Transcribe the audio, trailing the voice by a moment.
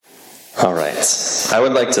All right. I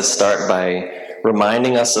would like to start by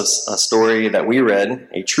reminding us of a story that we read,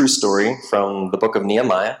 a true story from the book of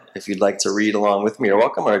Nehemiah. If you'd like to read along with me, you're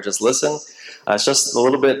welcome, or just listen. It's just a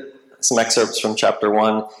little bit, some excerpts from chapter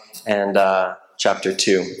 1 and chapter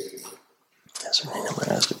 2.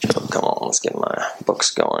 Come on, let's get my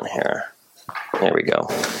books going here. There we go.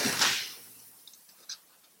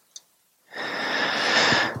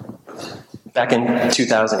 Back in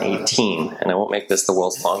 2018, and I won't make this the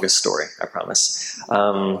world's longest story, I promise.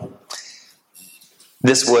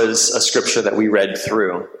 This was a scripture that we read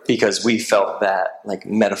through because we felt that, like,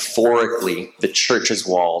 metaphorically, the church's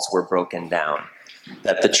walls were broken down.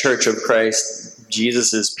 That the church of Christ,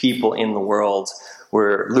 Jesus' people in the world,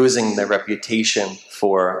 were losing their reputation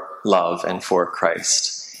for love and for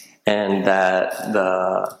Christ. And that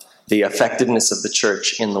the effectiveness of the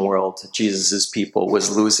church in the world, Jesus' people,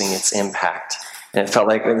 was losing its impact. And it felt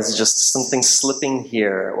like there's just something slipping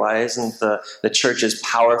here. Why isn't the church as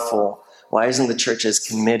powerful? Why isn't the church as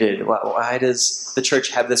committed? Why does the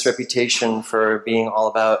church have this reputation for being all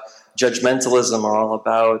about judgmentalism or all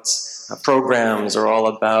about programs or all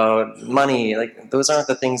about money? Like, those aren't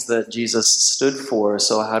the things that Jesus stood for.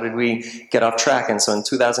 So how did we get off track? And so in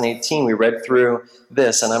 2018, we read through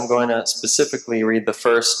this, and I'm going to specifically read the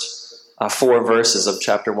first 4 verses of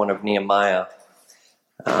chapter 1 of Nehemiah.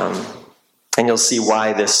 And you'll see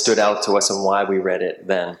why this stood out to us and why we read it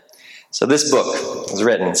then. So this book is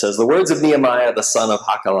written. It says, "The words of Nehemiah, the son of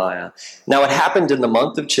Hakaliah. Now it happened in the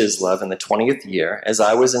month of Chislev in the 20th year, as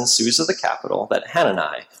I was in Susa the capital, that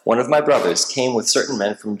Hanani, one of my brothers, came with certain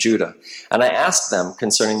men from Judah. And I asked them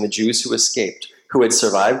concerning the Jews who escaped, who had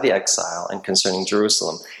survived the exile, and concerning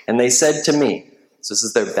Jerusalem. And they said to me," so this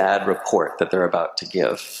is their bad report that they're about to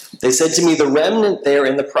give. "They said to me, the remnant there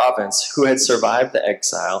in the province who had survived the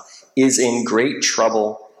exile is in great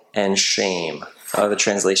trouble and shame." The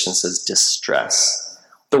translation says distress.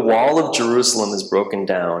 "The wall of Jerusalem is broken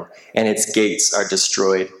down, and its gates are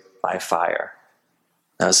destroyed by fire."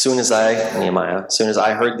 Now, as soon as I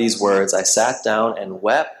heard these words, I sat down and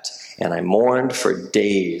wept, and I mourned for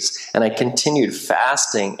days, and I continued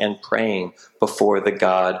fasting and praying before the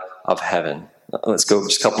God of heaven. Let's go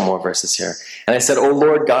just a couple more verses here. "And I said, O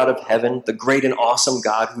Lord God of heaven, the great and awesome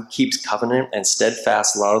God who keeps covenant and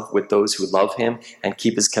steadfast love with those who love him and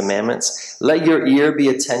keep his commandments, let your ear be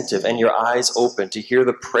attentive and your eyes open to hear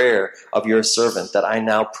the prayer of your servant, that I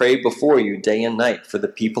now pray before you day and night for the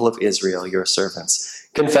people of Israel, your servants,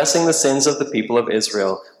 confessing the sins of the people of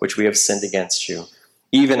Israel, which we have sinned against you,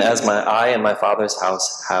 even as I and my father's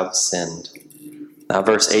house have sinned." Now,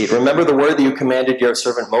 verse 8, "Remember the word that you commanded your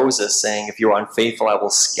servant Moses, saying, if you are unfaithful, I will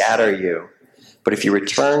scatter you. But if you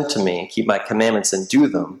return to me, keep my commandments and do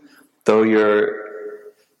them, though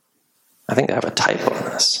I think I have a typo on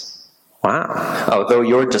this. Wow. Oh, though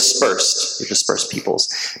you're dispersed peoples,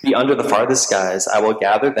 be under the farthest skies, I will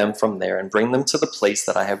gather them from there and bring them to the place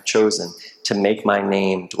that I have chosen to make my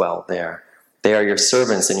name dwell there. They are your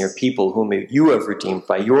servants and your people whom you have redeemed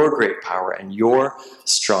by your great power and your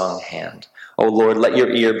strong hand. O Lord, let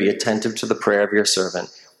your ear be attentive to the prayer of your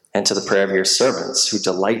servant and to the prayer of your servants who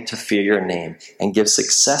delight to fear your name, and give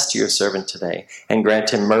success to your servant today, and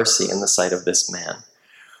grant him mercy in the sight of this man."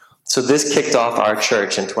 So this kicked off our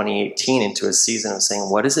church in 2018 into a season of saying,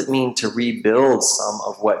 what does it mean to rebuild some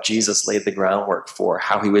of what Jesus laid the groundwork for,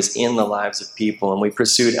 how he was in the lives of people? And we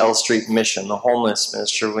pursued L Street Mission, the homeless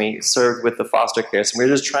ministry. We served with the foster care. So we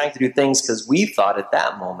were just trying to do things because we thought at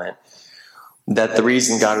that moment that the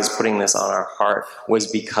reason God was putting this on our heart was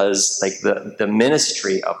because, like, the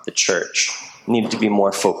ministry of the church needed to be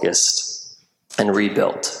more focused and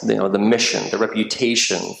rebuilt. The mission, the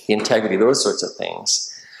reputation, the integrity, those sorts of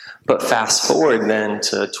things. But fast forward then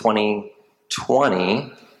to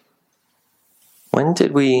 2020. When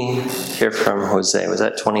did we hear from Jose? Was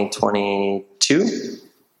that 2022?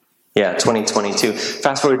 Yeah, 2022.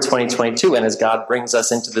 Fast forward to 2022, and as God brings us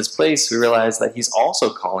into this place, we realize that he's also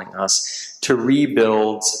calling us to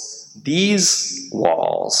rebuild these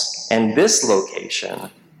walls and this location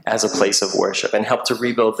as a place of worship, and help to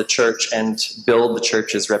rebuild the church and build the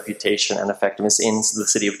church's reputation and effectiveness in the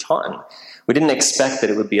city of Taunton. We didn't expect that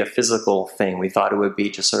it would be a physical thing. We thought it would be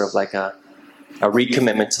just sort of like a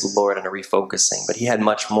recommitment to the Lord and a refocusing, but he had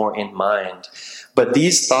much more in mind. But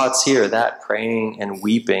these thoughts here, that praying and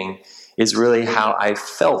weeping, is really how I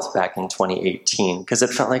felt back in 2018, because it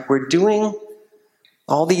felt like we're doing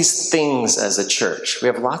all these things as a church. We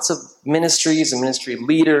have lots of ministries and ministry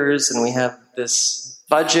leaders, and we have this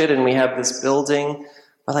budget and we have this building.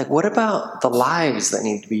 But, like, what about the lives that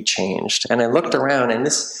need to be changed? And I looked around, and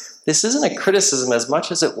this isn't a criticism as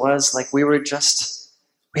much as it was like we were just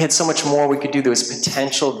We had so much more we could do. There was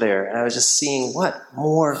potential there. And I was just seeing, what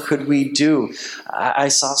more could we do? I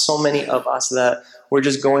saw so many of us that were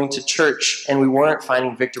just going to church and we weren't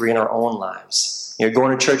finding victory in our own lives. You're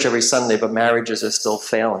going to church every Sunday, but marriages are still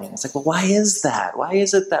failing. It's like, well, why is that? Why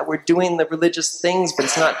is it that we're doing the religious things, but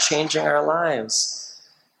it's not changing our lives?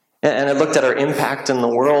 And I looked at our impact in the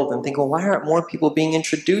world and think, well, why aren't more people being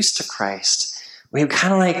introduced to Christ? We're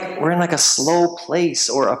in like a slow place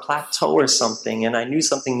or a plateau or something, and I knew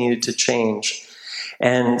something needed to change.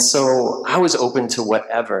 And so I was open to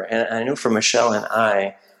whatever. And I knew for Michelle and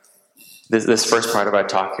I, this first part of our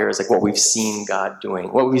talk here is like what we've seen God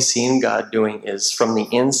doing. What we've seen God doing is from the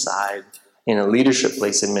inside, in a leadership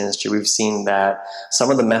place in ministry, we've seen that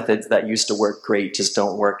some of the methods that used to work great just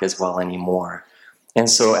don't work as well anymore. And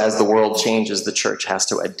so as the world changes, the church has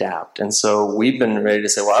to adapt. And so we've been ready to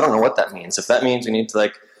say, well, I don't know what that means. If that means we need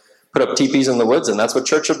to put up teepees in the woods and that's what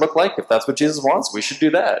church should look like, if that's what Jesus wants, we should do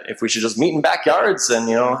that. If we should just meet in backyards and,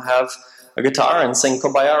 have a guitar and sing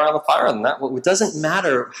Kumbaya around the fire, then it doesn't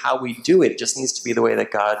matter how we do it. It just needs to be the way that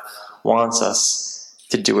God wants us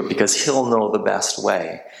to do it, because he'll know the best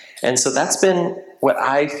way. And so that's been what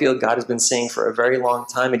I feel God has been saying for a very long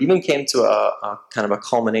time. It even came to a kind of a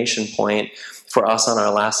culmination point for us on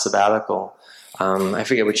our last sabbatical. I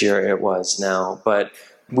forget which year it was now, but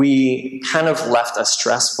we kind of left a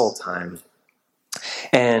stressful time.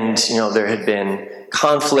 And, there had been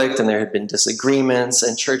conflict and there had been disagreements,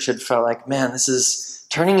 and church had felt like, man, this is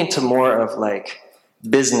turning into more of like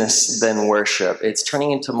business than worship. It's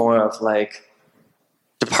turning into more of like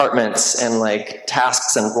departments and like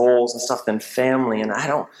tasks and roles and stuff than family. And I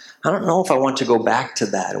don't know if I want to go back to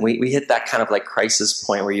that. And we hit that kind of like crisis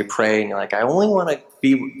point where you pray and you're like, I only want to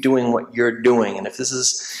be doing what you're doing. And if this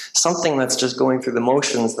is something that's just going through the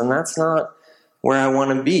motions, then that's not where I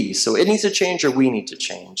want to be. So it needs to change, or we need to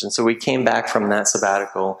change. And so we came back from that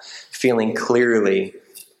sabbatical feeling clearly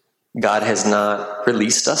God has not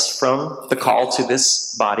released us from the call to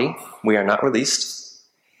this body. We are not released.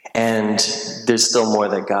 And there's still more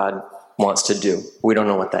that God wants to do. We don't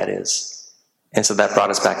know what that is. And so that brought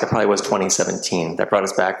us back. That probably was 2017. That brought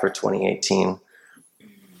us back for 2018.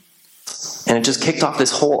 And it just kicked off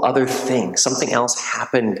this whole other thing. Something else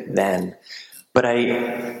happened then. But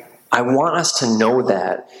I want us to know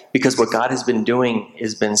that, because what God has been doing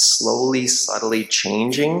has been slowly, subtly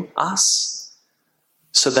changing us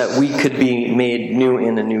so that we could be made new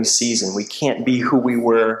in a new season. We can't be who we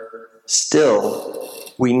were still.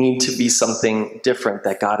 We need to be something different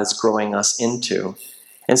that God is growing us into.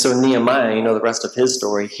 And so Nehemiah, the rest of his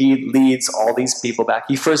story, he leads all these people back.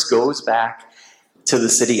 He first goes back to the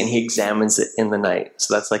city and he examines it in the night.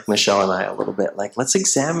 So that's like Michelle and I a little bit. Like, let's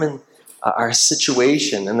examine our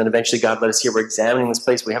situation. And then eventually God let us hear we're examining this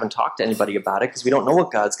place. We haven't talked to anybody about it because we don't know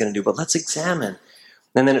what God's going to do, but let's examine.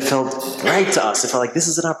 And then it felt right to us. It felt like this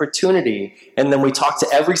is an opportunity. And then we talked to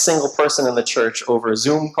every single person in the church over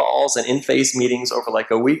Zoom calls and in-face meetings over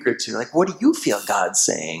like a week or two. Like, what do you feel God's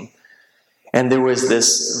saying? And there was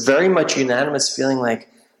this very much unanimous feeling like,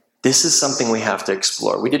 this is something we have to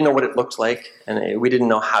explore. We didn't know what it looked like, and we didn't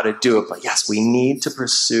know how to do it. But yes, we need to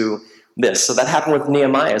pursue this. So that happened with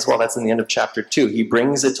Nehemiah as well. That's in the end of chapter 2. He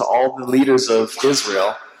brings it to all the leaders of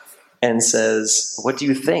Israel and says, what do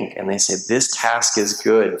you think? And they say, this task is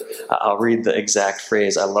good. I'll read the exact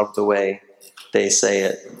phrase. I love the way they say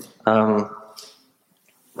it.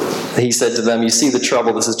 He said to them, you see the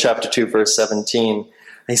trouble. This is chapter 2, verse 17.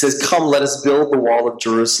 He says, come, let us build the wall of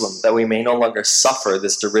Jerusalem, that we may no longer suffer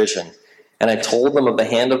this derision. And I told them of the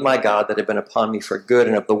hand of my God that had been upon me for good,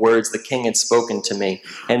 and of the words the king had spoken to me.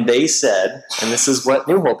 And they said, and this is what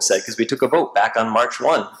New Hope said, because we took a vote back on March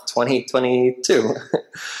 1, 2022.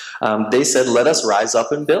 They said, let us rise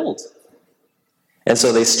up and build. And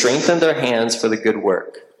so they strengthened their hands for the good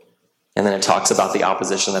work. And then it talks about the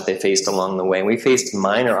opposition that they faced along the way. And we faced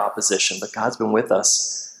minor opposition, but God's been with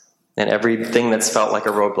us. And everything that's felt like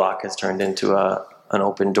a roadblock has turned into an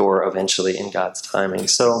open door eventually in God's timing.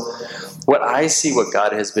 So what I see what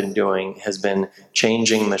God has been doing has been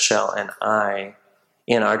changing Michelle and I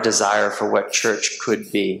in our desire for what church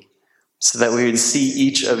could be, so that we would see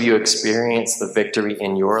each of you experience the victory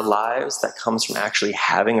in your lives that comes from actually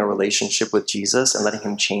having a relationship with Jesus and letting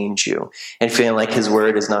him change you, and feeling like his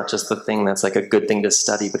word is not just the thing that's like a good thing to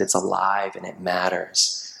study, but it's alive and it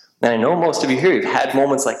matters. And I know most of you here, you've had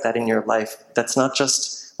moments like that in your life. That's not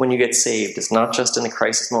just when you get saved. It's not just in a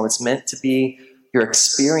crisis moment. It's meant to be your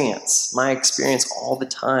experience, my experience all the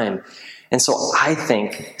time. And so I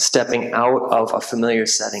think stepping out of a familiar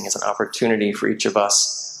setting is an opportunity for each of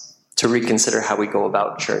us to reconsider how we go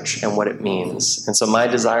about church and what it means. And so my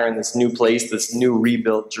desire in this new place, this new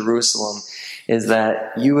rebuilt Jerusalem, is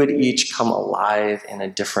that you would each come alive in a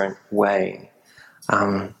different way.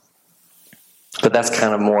 But that's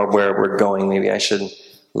kind of more where we're going. Maybe I should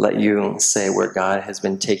let you say where God has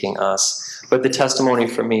been taking us. But the testimony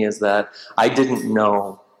for me is that I didn't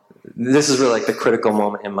know. This is really like the critical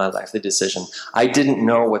moment in my life, the decision. I didn't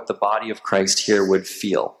know what the body of Christ here would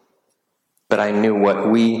feel, but I knew what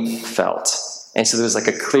we felt. And so there was like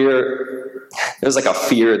a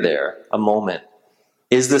fear there, a moment.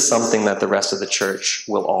 Is this something that the rest of the church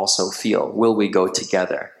will also feel? Will we go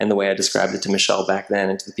together? And the way I described it to Michelle back then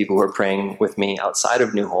and to the people who were praying with me outside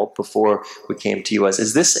of New Hope before we came to you was,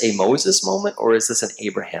 is this a Moses moment or is this an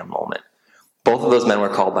Abraham moment? Both of those men were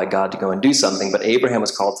called by God to go and do something, but Abraham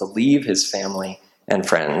was called to leave his family and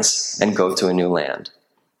friends and go to a new land.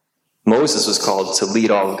 Moses was called to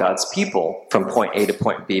lead all of God's people from point A to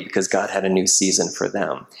point B because God had a new season for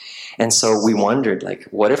them. And so we wondered, like,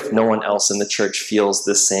 what if no one else in the church feels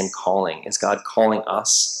this same calling? Is God calling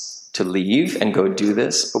us to leave and go do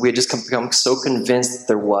this? But we had just become so convinced that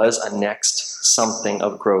there was a next something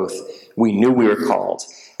of growth. We knew we were called.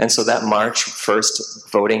 And so that March 1st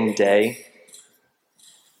voting day,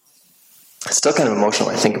 it's still kind of emotional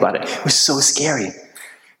when I think about it. It was so scary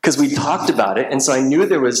because we talked about it. And so I knew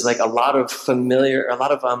there was like a lot of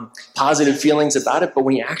positive feelings about it. But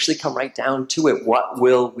when you actually come right down to it, what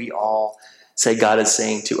will we all say God is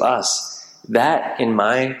saying to us? That, in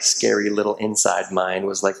my scary little inside mind,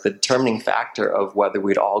 was like the determining factor of whether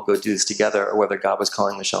we'd all go do this together or whether God was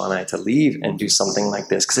calling Michelle and I to leave and do something like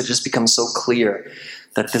this. Because it just becomes so clear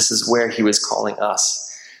that this is where he was calling us.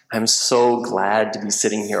 I'm so glad to be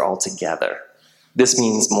sitting here all together. This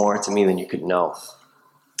means more to me than you could know.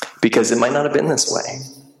 Because it might not have been this way.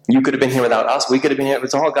 You could have been here without us. We could have been here. It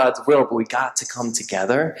was all God's will, but we got to come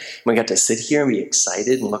together. We got to sit here and be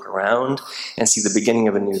excited and look around and see the beginning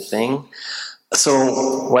of a new thing.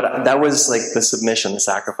 So that was like the submission, the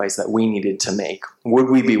sacrifice that we needed to make. Would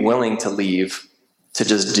we be willing to leave to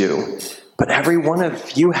just do? But every one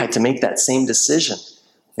of you had to make that same decision.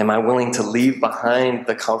 Am I willing to leave behind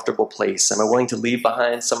the comfortable place? Am I willing to leave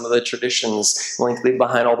behind some of the traditions? Am I willing to leave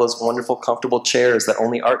behind all those wonderful, comfortable chairs that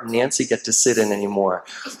only Art and Nancy get to sit in anymore?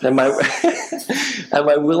 Am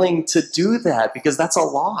I willing to do that? Because that's a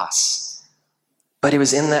loss. But it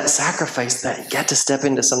was in that sacrifice that you get to step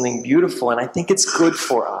into something beautiful, and I think it's good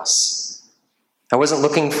for us. I wasn't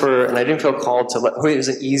looking for, and I didn't feel called to, it was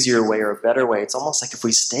an easier way or a better way. It's almost like if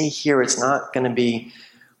we stay here, it's not going to be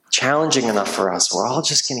challenging enough for us. We're all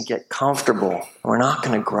just going to get comfortable. We're not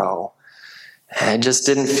going to grow. And it just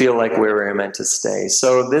didn't feel like we were meant to stay.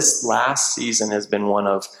 So this last season has been one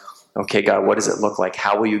of, okay, God, what does it look like?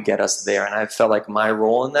 How will you get us there? And I felt like my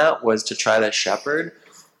role in that was to try to shepherd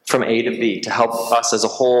from A to B, to help us as a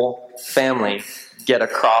whole family get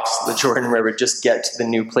across the Jordan River, just get to the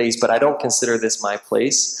new place. But I don't consider this my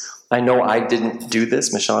place. I know I didn't do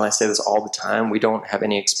this. Michelle and I say this all the time. We don't have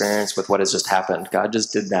any experience with what has just happened. God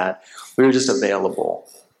just did that. We were just available.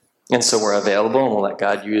 And so we're available, and we'll let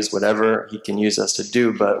God use whatever he can use us to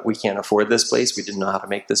do, but we can't afford this place. We didn't know how to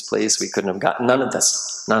make this place. We couldn't have gotten none of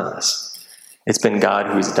this. None of this. It's been God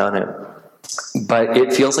who's done it. But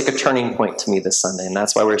it feels like a turning point to me this Sunday, and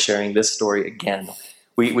that's why we're sharing this story again.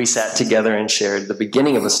 We sat together and shared the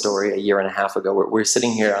beginning of a story a year and a half ago. We're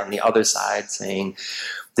sitting here on the other side saying,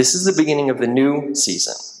 this is the beginning of the new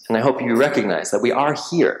season. And I hope you recognize that we are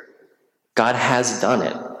here. God has done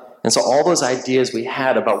it. And so all those ideas we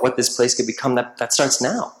had about what this place could become, that starts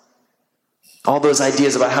now. All those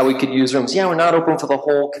ideas about how we could use rooms. Yeah, we're not open for the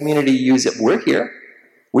whole community to use it. We're here.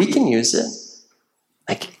 We can use it.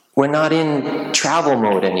 Like, we're not in travel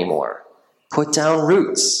mode anymore. Put down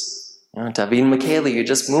roots. David and Michaela, you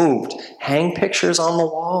just moved. Hang pictures on the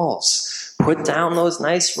walls. Put down those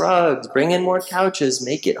nice rugs. Bring in more couches.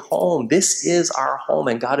 Make it home. This is our home,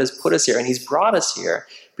 and God has put us here, and he's brought us here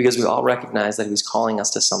because we all recognize that he's calling us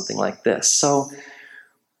to something like this. So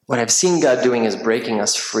what I've seen God doing is breaking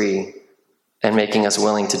us free and making us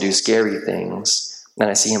willing to do scary things. And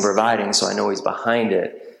I see him providing, so I know he's behind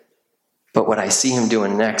it. But what I see him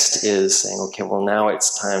doing next is saying, okay, well, now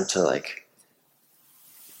it's time to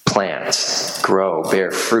plant, grow,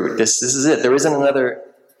 bear fruit. This is it. There isn't another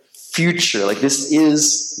future. This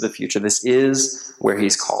is the future. This is where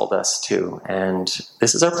he's called us to. And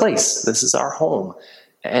this is our place. This is our home.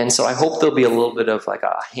 And so I hope there'll be a little bit of a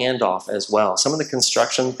handoff as well. Some of the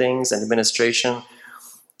construction things and administration,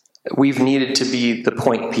 we've needed to be the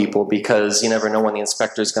point people because you never know when the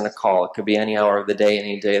inspector is going to call. It could be any hour of the day,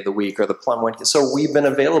 any day of the week, or the plumber. So we've been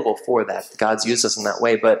available for that. God's used us in that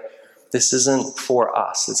way, but this isn't for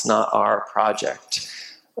us. It's not our project.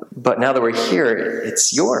 But now that we're here,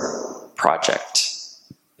 it's your project.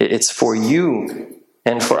 It's for you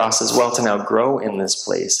and for us as well to now grow in this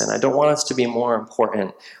place. And I don't want us to be more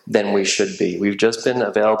important than we should be. We've just been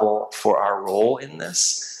available for our role in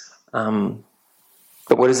this.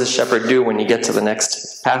 But what does a shepherd do when you get to the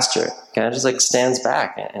next pasture? Kind of just like stands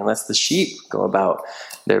back and lets the sheep go about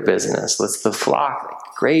their business, lets the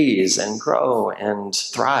flock graze and grow and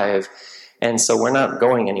thrive. And so we're not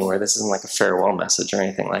going anywhere. This isn't like a farewell message or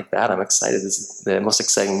anything like that. I'm excited. This is the most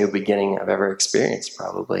exciting new beginning I've ever experienced,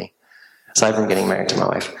 probably, aside from getting married to my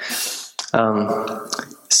wife. I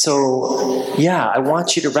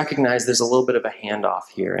want you to recognize there's a little bit of a handoff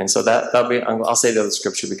here. And so that'll be, I'll say the other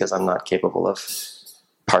scripture because I'm not capable of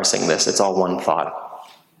parsing this. It's all one thought.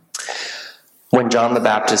 When John the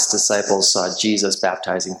Baptist's disciples saw Jesus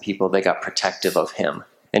baptizing people, they got protective of him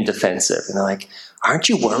and defensive. And they're like, aren't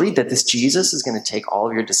you worried that this Jesus is going to take all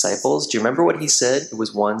of your disciples? Do you remember what he said? It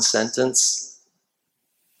was one sentence.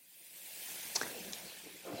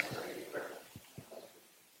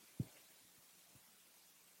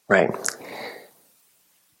 Right.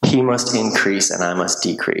 He must increase and I must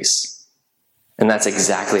decrease. And that's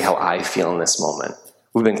exactly how I feel in this moment.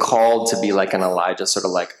 We've been called to be like an Elijah, sort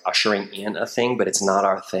of like ushering in a thing, but it's not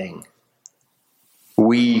our thing.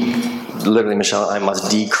 We, literally, Michelle and I,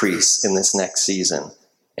 must decrease in this next season.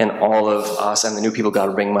 And all of us and the new people God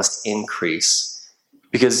will bring must increase.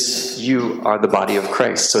 Because you are the body of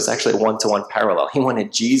Christ. So it's actually a one-to-one parallel. He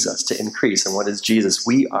wanted Jesus to increase. And what is Jesus?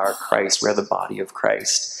 We are Christ. We're the body of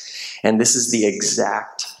Christ. And this is the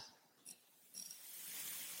exact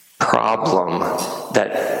problem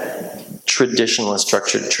that traditional and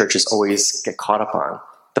structured churches always get caught up on.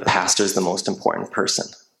 The pastor is the most important person.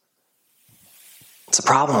 It's a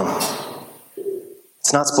problem.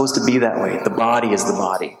 It's not supposed to be that way. The body is the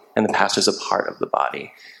body, and the pastor's a part of the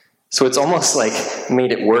body. So it's almost like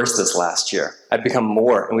made it worse this last year. We've become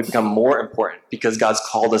more important because God's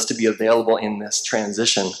called us to be available in this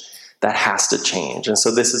transition that has to change. And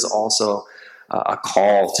so this is also a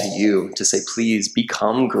call to you to say, please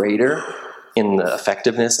become greater in the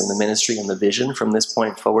effectiveness and the ministry and the vision from this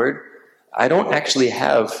point forward. I don't actually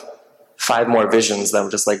have 5 more visions that I'm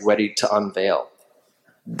just like ready to unveil.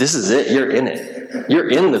 This is it. You're in it. You're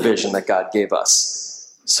in the vision that God gave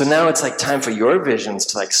us. So now it's like time for your visions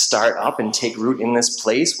to like start up and take root in this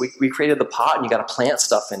place. We created the pot and you got to plant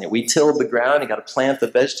stuff in it. We tilled the ground. You got to plant the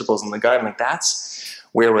vegetables in the garden. Like that's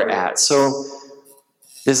where we're at. So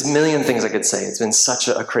there's a million things I could say. It's been such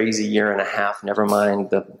a crazy year and a half. Never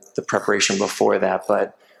mind the preparation before that.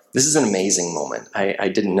 But this is an amazing moment. I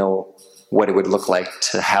didn't know what it would look like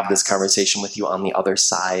to have this conversation with you on the other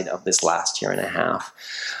side of this last year and a half.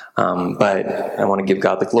 But I want to give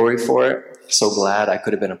God the glory for it. So glad I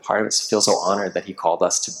could have been a part of it. I feel so honored that he called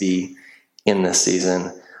us to be in this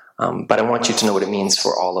season. But I want you to know what it means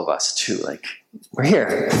for all of us too. Like, we're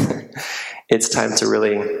here. It's time to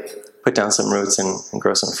really put down some roots and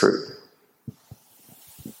grow some fruit.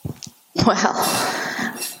 Well,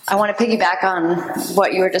 I want to piggyback on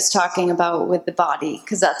what you were just talking about with the body,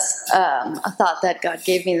 because that's a thought that God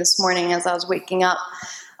gave me this morning as I was waking up.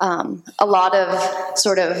 A lot of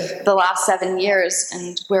sort of the last 7 years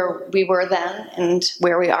and where we were then and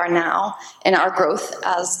where we are now in our growth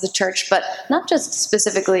as the church, but not just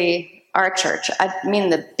specifically our church. I mean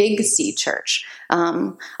the big C church.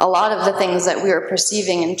 A lot of the things that we were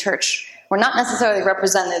perceiving in church were not necessarily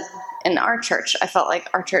represented in our church. I felt like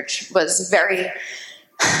our church was very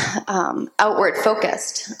outward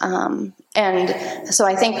focused. And so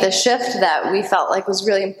I think the shift that we felt like was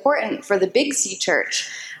really important for the big C church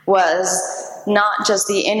was not just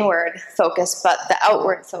the inward focus, but the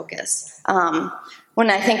outward focus. When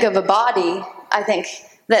I think of a body, I think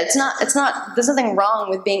that there's nothing wrong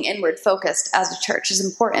with being inward focused as a church. Is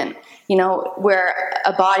important. You know, where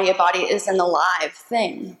a body is an alive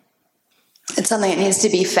thing. It's something that needs to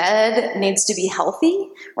be fed, needs to be healthy,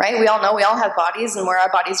 right? We all know we all have bodies, and where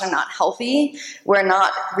our bodies are not healthy, we're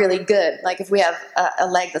not really good. Like if we have a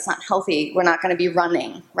leg that's not healthy, we're not going to be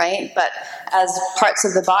running, right? But as parts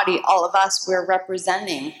of the body, all of us, we're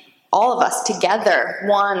representing all of us together,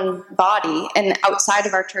 one body, and outside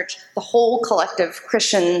of our church, the whole collective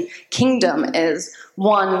Christian kingdom is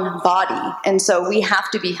one body. And so we have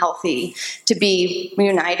to be healthy to be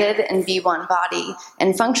united and be one body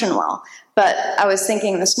and function well. But I was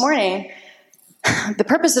thinking this morning, the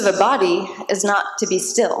purpose of a body is not to be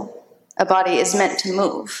still. A body is meant to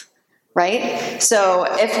move, right? So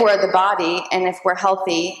if we're the body and if we're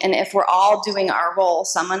healthy and if we're all doing our role,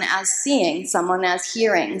 someone as seeing, someone as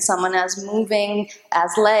hearing, someone as moving,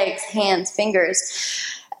 as legs, hands, fingers,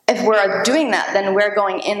 if we're doing that, then we're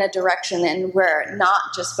going in a direction, and we're not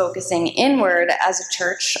just focusing inward as a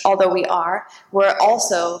church, although we are. We're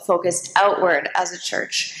also focused outward as a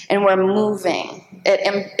church, and we're moving. It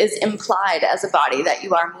is implied as a body that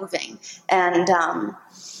you are moving. And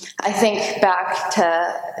I think back to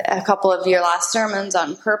a couple of your last sermons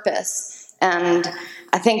on purpose, and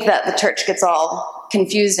I think that the church gets all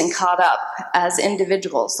confused and caught up as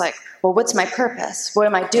individuals, like, well, what's my purpose? What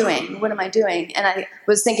am I doing? What am I doing? And I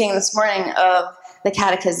was thinking this morning of the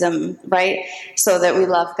catechism, right? So that we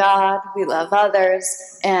love God, we love others,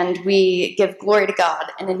 and we give glory to God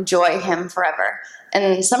and enjoy Him forever.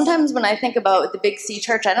 And sometimes when I think about the Big C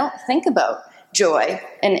church, I don't think about joy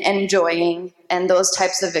and enjoying and those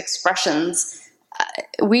types of expressions.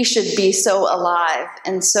 We should be so alive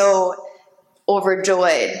and so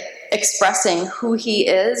overjoyed expressing who He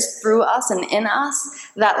is through us and in us,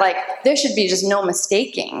 that like there should be just no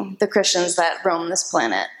mistaking the Christians that roam this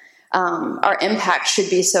planet. Our impact should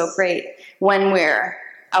be so great when we're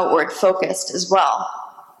outward focused as well.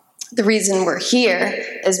 The reason we're here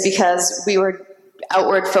is because we were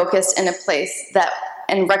outward focused in a place that,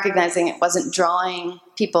 and recognizing it wasn't drawing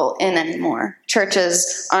people in anymore.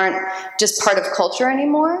 Churches aren't just part of culture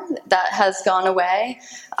anymore. That has gone away.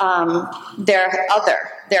 They're other.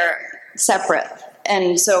 They're separate.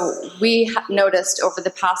 And so we noticed over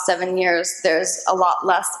the past 7 years, there's a lot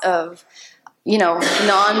less of,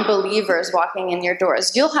 non-believers walking in your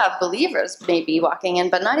doors. You'll have believers maybe walking in,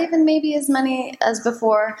 but not even maybe as many as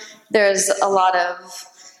before. There's not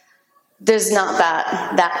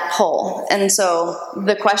that pull. And so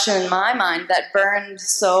the question in my mind that burned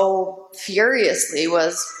so furiously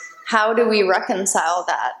was, how do we reconcile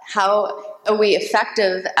that? How are we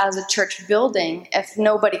effective as a church building if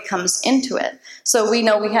nobody comes into it? So we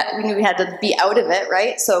knew we had to be out of it,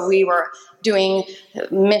 right? So we were doing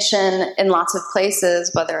mission in lots of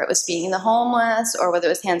places, whether it was feeding the homeless or whether it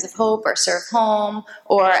was Hands of Hope or Serve Home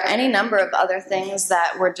or any number of other things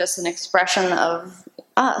that were just an expression of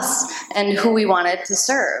us and who we wanted to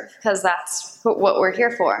serve, because that's what we're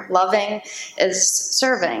here for. Loving is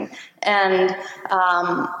serving. And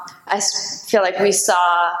I feel like we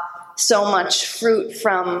saw so much fruit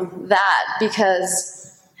from that,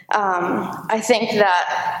 because I think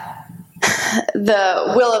that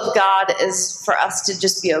the will of God is for us to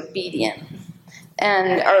just be obedient.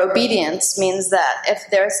 And our obedience means that if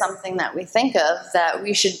there's something that we think of that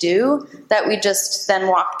we should do, that we just then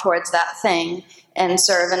walk towards that thing and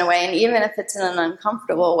serve in a way, and even if it's in an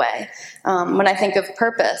uncomfortable way. When I think of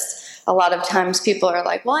purpose, a lot of times people are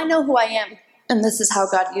like, well, I know who I am, and this is how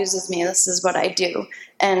God uses me, this is what I do.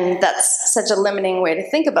 And that's such a limiting way to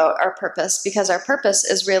think about our purpose, because our purpose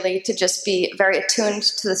is really to just be very attuned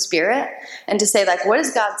to the Spirit and to say, like, what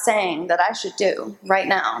is God saying that I should do right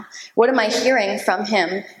now? What am I hearing from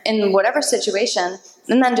Him in whatever situation?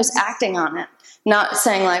 And then just acting on it. Not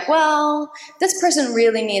saying like, well, this person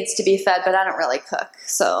really needs to be fed, but I don't really cook,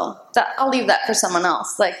 so I'll leave that for someone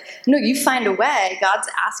else. Like, no, you find a way. God's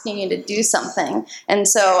asking you to do something. And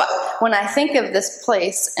so when I think of this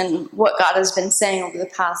place and what God has been saying over the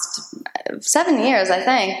past 7 years, I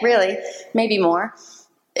think, really, maybe more,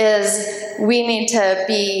 is we need to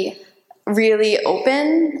be really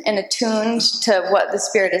open and attuned to what the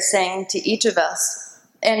Spirit is saying to each of us,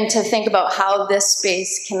 and to think about how this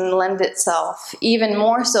space can lend itself, even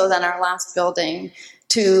more so than our last building,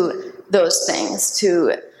 to those things,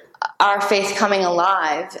 to our faith coming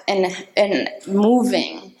alive and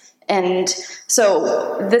moving. And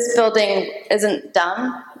so this building isn't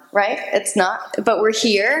done, right? It's not, but we're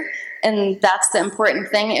here, and that's the important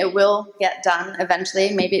thing. It will get done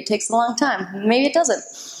eventually. Maybe it takes a long time. Maybe it doesn't.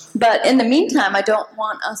 But in the meantime, I don't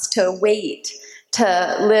want us to wait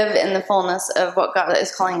to live in the fullness of what God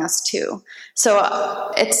is calling us to.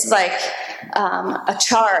 So it's like a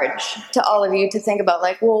charge to all of you to think about,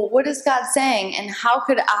 like, well, what is God saying? And how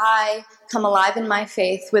could I come alive in my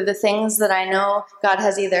faith with the things that I know God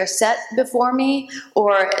has either set before me,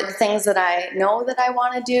 or the things that I know that I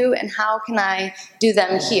want to do, and how can I do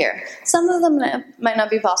them here? Some of them might not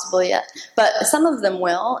be possible yet, but some of them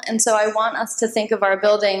will. And so I want us to think of our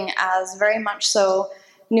building as very much so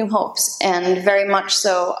New Hopes, and very much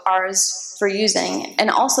so ours for using, and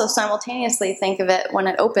also simultaneously think of it when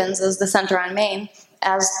it opens as the Center on Main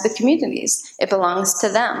as the communities. It belongs to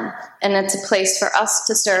them, and it's a place for us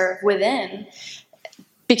to serve within,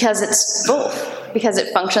 because it's both, because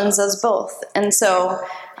it functions as both. And so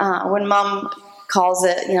when Mom calls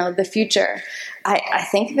it, the future. I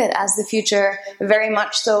think of it as the future very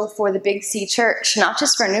much so for the Big C Church, not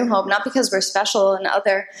just for New Hope, not because we're special and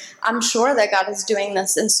other. I'm sure that God is doing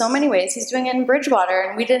this in so many ways. He's doing it in Bridgewater,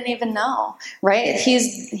 and we didn't even know, right?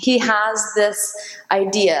 He has this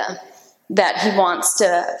idea that he wants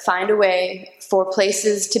to find a way for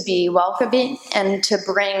places to be welcoming and to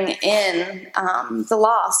bring in the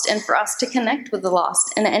lost, and for us to connect with the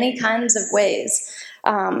lost in any kinds of ways.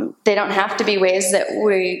 They don't have to be ways that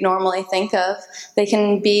we normally think of. They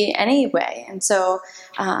can be any way. And so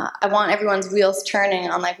I want everyone's wheels turning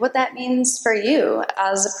on what that means for you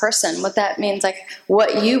as a person, what that means,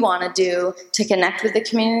 what you want to do to connect with the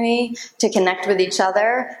community, to connect with each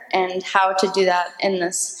other, and how to do that in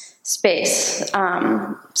this space.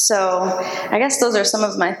 So I guess those are some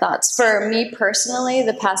of my thoughts. For me personally,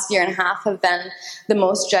 the past year and a half have been the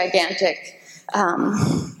most gigantic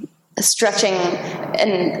stretching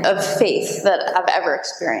of faith that I've ever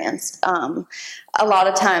experienced. A lot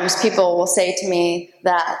of times people will say to me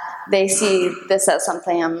that they see this as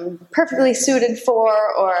something I'm perfectly suited for,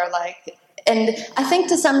 and I think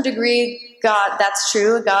to some degree, God, that's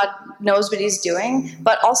true. God knows what he's doing,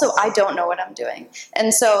 but also I don't know what I'm doing.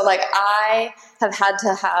 And so I have had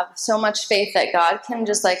to have so much faith that God can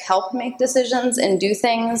just help make decisions and do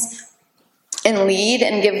things and lead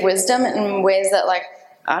and give wisdom in ways that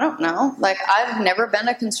I don't know. I've never been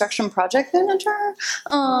a construction project manager,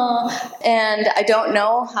 and I don't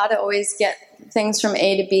know how to always get things from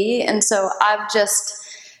A to B. And so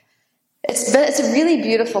it's a really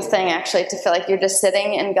beautiful thing, actually, to feel like you're just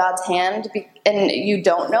sitting in God's hand and you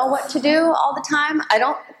don't know what to do all the time.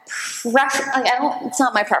 It's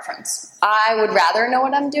not my preference. I would rather know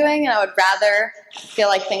what I'm doing, and I would rather feel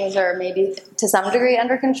like things are maybe to some degree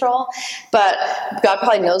under control. But God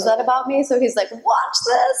probably knows that about me, so he's like, watch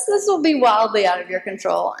this. This will be wildly out of your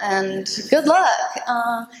control, and good luck.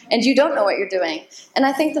 And you don't know what you're doing. And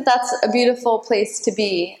I think that that's a beautiful place to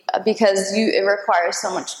be, because it requires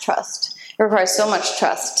so much trust. It requires so much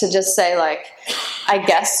trust to just say, I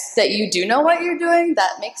guess that you do know what you're doing.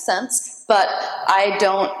 That makes sense. But I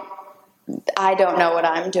don't know what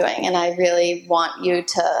I'm doing, and I really want you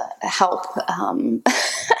to help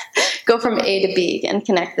go from A to B and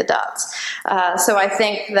connect the dots. So I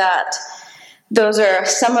think that those are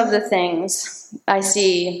some of the things I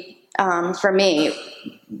see for me,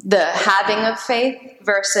 the having of faith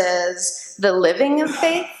versus the living of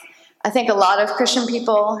faith. I think a lot of Christian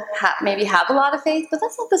people maybe have a lot of faith, but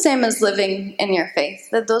that's not the same as living in your faith.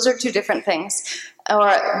 Those are two different things. Or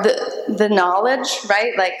the knowledge,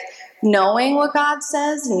 right? Knowing what God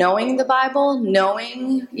says, knowing the Bible,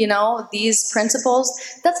 knowing, these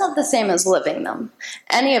principles, that's not the same as living them.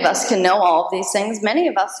 Any of us can know all of these things. Many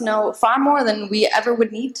of us know far more than we ever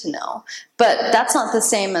would need to know. But that's not the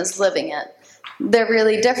same as living it. They're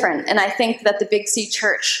really different. And I think that the Big C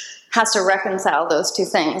Church has to reconcile those two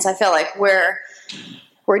things. I feel like we're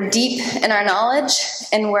deep in our knowledge,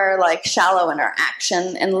 and we're shallow in our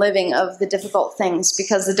action and living of the difficult things,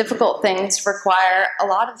 because the difficult things require a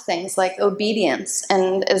lot of things like obedience.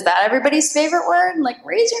 And is that everybody's favorite word?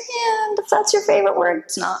 Raise your hand if that's your favorite word.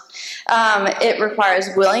 It's not. It requires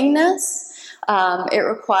willingness. It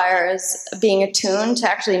requires being attuned to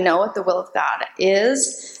actually know what the will of God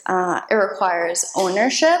is. It requires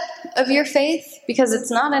ownership of your faith, because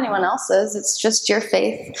it's not anyone else's, it's just your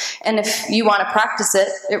faith. And if you want to practice it,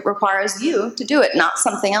 it requires you to do it, not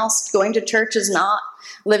something else. Going to church is not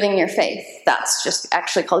living your faith. That's just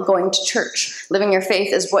actually called going to church. Living your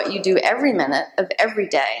faith is what you do every minute of every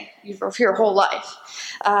day, for your whole life.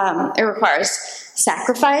 It requires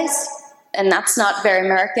sacrifice. And that's not very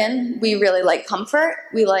American. We really like comfort.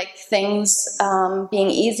 We like things being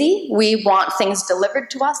easy. We want things delivered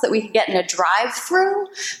to us that we can get in a drive-through.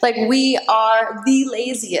 We are the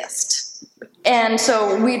laziest. And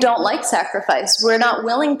so we don't like sacrifice. We're not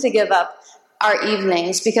willing to give up our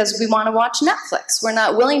evenings because we want to watch Netflix. We're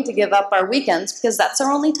not willing to give up our weekends because that's our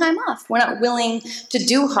only time off. We're not willing to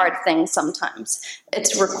do hard things sometimes.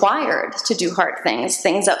 It's required to do hard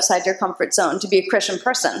things outside your comfort zone to be a Christian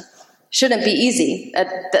person. Shouldn't be easy.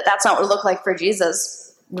 That's not what it looked like for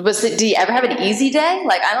Jesus. Did he ever have an easy day?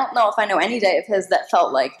 I don't know if I know any day of his that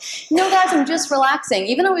felt guys, I'm just relaxing.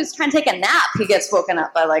 Even though he was trying to take a nap, he gets woken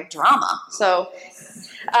up by drama. So,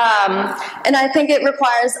 and I think it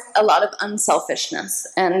requires a lot of unselfishness.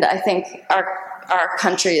 And I think our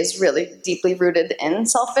country is really deeply rooted in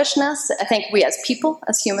selfishness. I think we as people,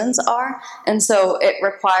 as humans are. And so it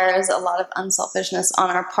requires a lot of unselfishness on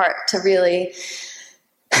our part to really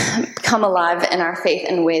come alive in our faith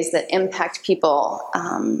in ways that impact people,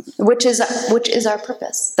 which is our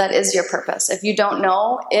purpose. That is your purpose. If you don't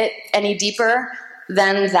know it any deeper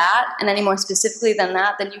than that, and any more specifically than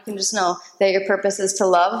that, then you can just know that your purpose is to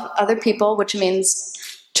love other people, which means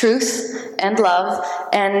truth and love,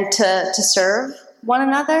 and to serve one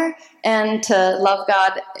another, and to love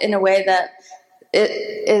God in a way that it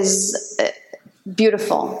is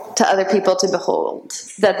beautiful to other people to behold,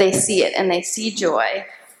 that they see it and they see joy,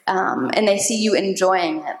 and they see you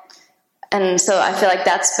enjoying it. And so I feel like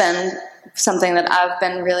that's been something that I've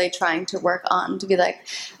been really trying to work on, to be like,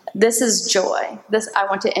 this is joy. I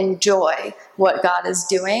want to enjoy what God is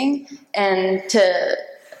doing, and to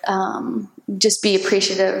just be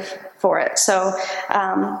appreciative for it. So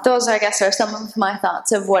those, I guess, are some of my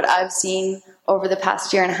thoughts of what I've seen over the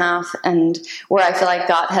past year and a half, and where I feel like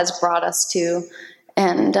God has brought us to.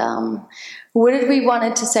 And what did we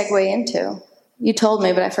wanted to segue into? You told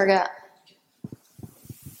me, but I forgot.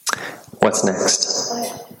 What's next?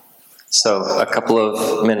 So a couple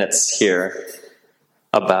of minutes here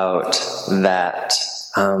about that.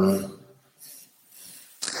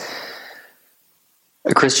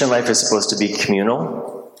 A Christian life is supposed to be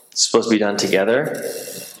communal. It's supposed to be done together.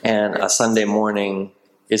 And a Sunday morning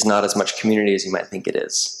is not as much community as you might think it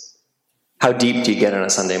is. How deep do you get on a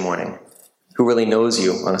Sunday morning? Who really knows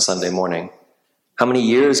you on a Sunday morning? How many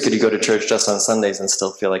years could you go to church just on Sundays and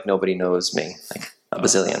still feel like nobody knows me? Like a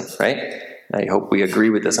bazillion, right? I hope we agree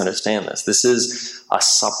with this, understand this. This is a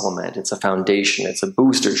supplement. It's a foundation. It's a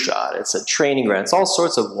booster shot. It's a training ground. It's all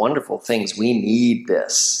sorts of wonderful things. We need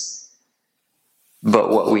this.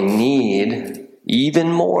 But what we need,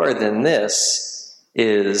 even more than this,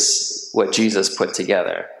 is what Jesus put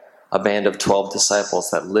together. A band of 12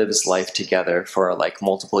 disciples that lives life together for like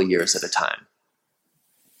multiple years at a time.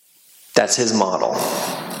 That's his model.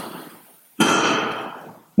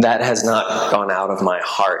 That has not gone out of my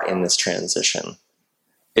heart in this transition.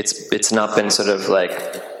 It's not been sort of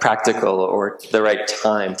like practical or the right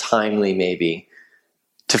time, timely maybe,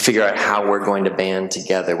 to figure out how we're going to band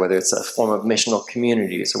together, whether it's a form of missional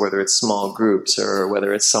communities, or whether it's small groups, or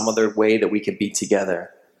whether it's some other way that we could be together.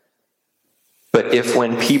 But if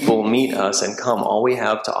when people meet us and come, all we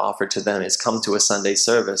have to offer to them is come to a Sunday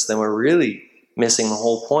service, then we're really missing the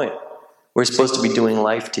whole point. We're supposed to be doing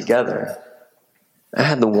life together. I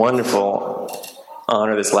had the wonderful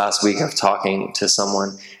honor this last week of talking to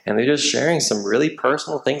someone, and they're just sharing some really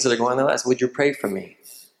personal things that are going on in their lives. Would you pray for me?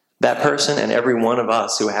 That person and every one of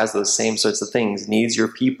us who has those same sorts of things needs your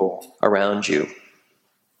people around you.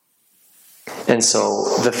 And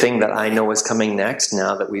so the thing that I know is coming next,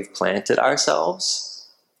 now that we've planted ourselves,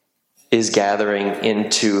 is gathering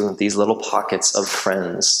into these little pockets of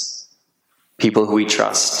friends, people who we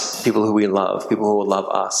trust, people who we love, people who will love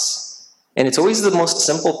us. And it's always the most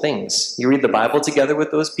simple things. You read the Bible together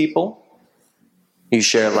with those people, you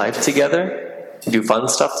share life together, you do fun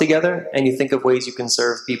stuff together, and you think of ways you can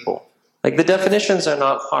serve people. Like, the definitions are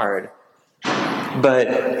not hard,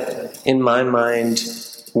 but in my mind,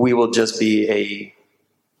 we will just be a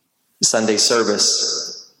Sunday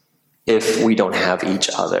service if we don't have each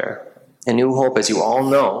other. And New Hope, as you all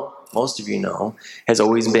know, most of you know, has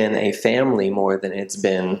always been a family more than it's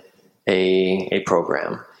been a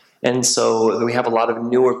program. And so we have a lot of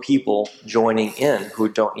newer people joining in who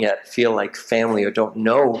don't yet feel like family or don't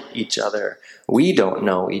know each other. We don't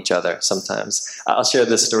know each other sometimes. I'll share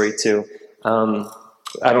this story too.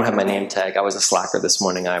 I don't have my name tag. I was a slacker this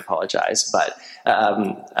morning. I apologize. But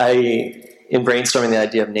in brainstorming the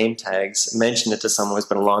idea of name tags, mentioned it to someone who's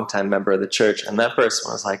been a long-time member of the church, and that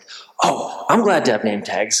person was like, "Oh, I'm glad to have name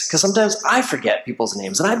tags, because sometimes I forget people's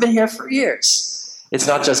names, and I've been here for years." It's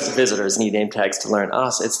not just visitors need name tags to learn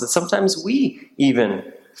us. It's that sometimes we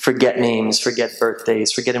even forget names, forget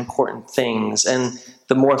birthdays, forget important things. And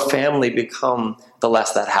the more family become, the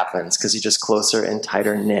less that happens, because you're just closer and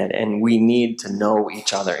tighter knit. And we need to know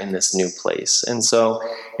each other in this new place. And so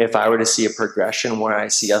if I were to see a progression where I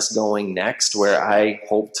see us going next, where I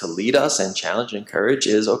hope to lead us and challenge and encourage,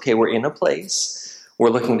 is, okay, we're in a place. We're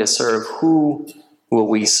looking to serve. Who will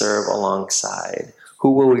we serve alongside?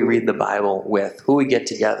 Who will we read the Bible with? Who we get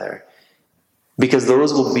together? Because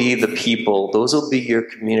those will be the people, those will be your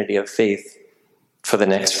community of faith for the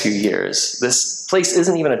next few years. This place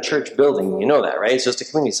isn't even a church building, you know that, right? It's just a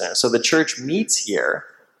community center. So the church meets here,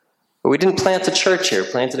 but we didn't plant a church here, we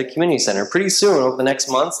planted a community center. Pretty soon, over the next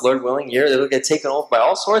months, Lord willing, year, it'll get taken over by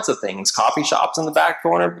all sorts of things. Coffee shops in the back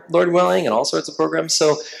corner, Lord willing, and all sorts of programs.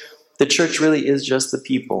 So the church really is just the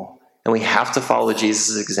people, and we have to follow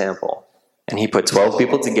Jesus' example. And he put 12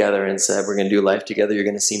 people together and said, we're going to do life together. You're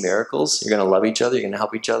going to see miracles. You're going to love each other. You're going to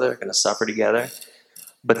help each other. You're going to suffer together.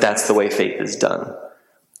 But that's the way faith is done.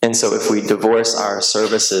 And so if we divorce our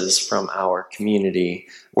services from our community,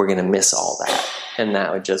 we're going to miss all that. And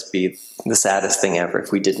that would just be the saddest thing ever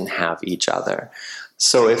if we didn't have each other.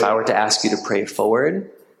 So if I were to ask you to pray forward,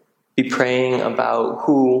 be praying about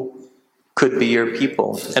who could be your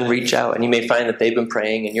people and reach out. And you may find that they've been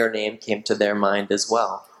praying and your name came to their mind as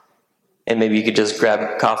well. And maybe you could just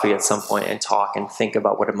grab coffee at some point and talk and think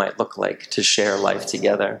about what it might look like to share life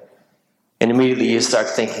together. And immediately you start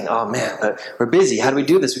thinking, oh man, but we're busy. How do we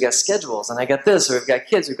do this? We got schedules, and I got this, or we've got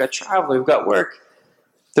kids, we've got travel, we've got work.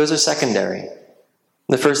 Those are secondary.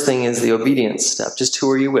 The first thing is the obedience step. Just who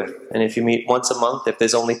are you with? And if you meet once a month, if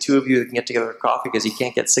there's only 2 of you that can get together for coffee because you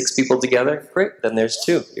can't get 6 people together, great, then there's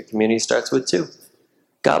 2. Your community starts with 2.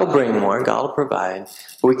 God will bring more, God will provide,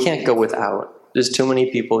 but we can't go without. There's too many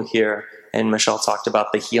people here, and Michelle talked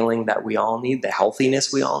about the healing that we all need, the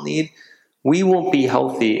healthiness we all need. We won't be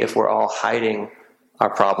healthy if we're all hiding our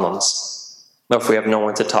problems, or if we have no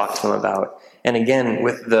one to talk to them about. And again,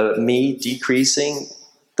 with the me decreasing,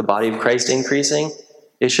 the body of Christ increasing,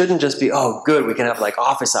 it shouldn't just be, oh, good, we can have like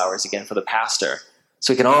office hours again for the pastor,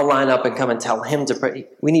 so we can all line up and come and tell him to pray.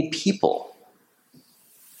 We need people.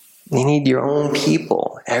 You need your own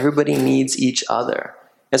people. Everybody needs each other.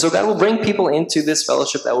 And so God will bring people into this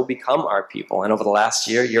fellowship that will become our people. And over the last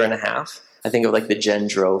year and a half, I think of like the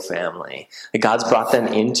Gendro family. Like God's brought them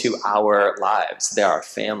into our lives. They're our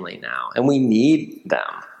family now. And we need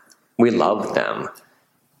them. We love them.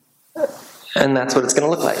 And that's what it's going to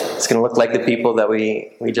look like. It's going to look like the people that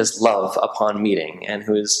we just love upon meeting and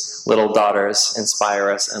whose little daughters inspire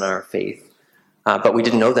us in our faith. But we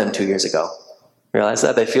didn't know them 2 years ago. Realize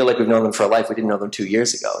that? They feel like we've known them for a life. We didn't know them 2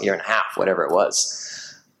 years ago, 1.5 years, whatever it was.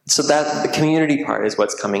 So that the community part is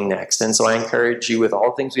what's coming next. And so I encourage you, with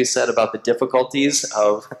all things we said about the difficulties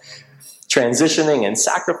of transitioning and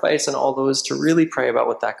sacrifice and all those, to really pray about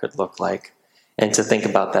what that could look like and to think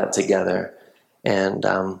about that together. And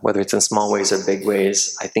whether it's in small ways or big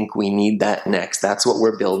ways, I think we need that next. That's what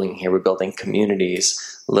we're building here. We're building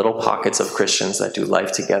communities, little pockets of Christians that do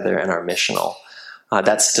life together and are missional.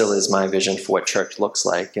 That still is my vision for what church looks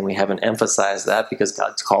like, and we haven't emphasized that because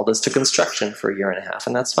God's called us to construction for 1.5 years,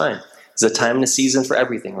 and that's fine. There's a time and a season for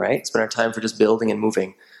everything, right? It's been our time for just building and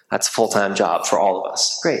moving. That's a full-time job for all of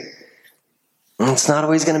us. Great. And it's not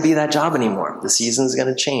always going to be that job anymore. The season's going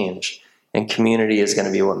to change, and community is going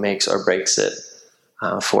to be what makes or breaks it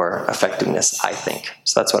for effectiveness, I think.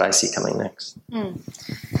 So that's what I see coming next. Mine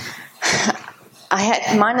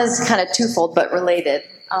is kind of twofold, but related.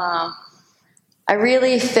 I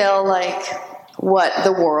really feel like what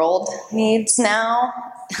the world needs now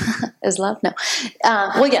is love. No.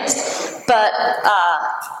 Well, yes. But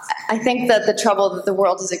I think that the trouble that the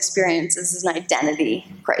world has experienced is an identity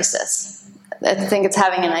crisis. I think it's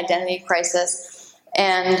having an identity crisis.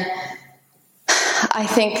 And I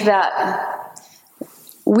think that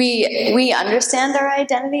we understand our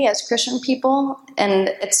identity as Christian people, and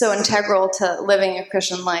it's so integral to living a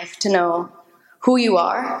Christian life to know who you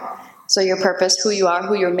are. So your purpose, who you are,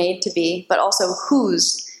 who you're made to be, but also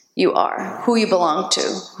whose you are, who you belong to,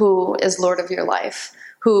 who is Lord of your life,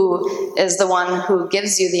 who is the one who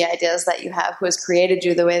gives you the ideas that you have, who has created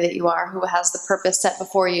you the way that you are, who has the purpose set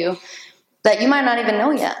before you that you might not even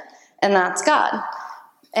know yet, and that's God.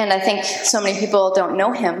 And I think so many people don't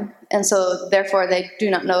know him, and so therefore they do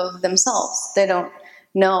not know themselves. They don't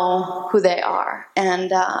know who they are.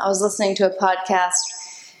 And I was listening to a podcast,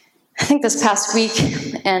 I think this past week,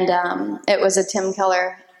 and it was a Tim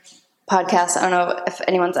Keller podcast. I don't know if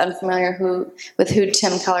anyone's unfamiliar with who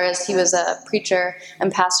Tim Keller is. He was a preacher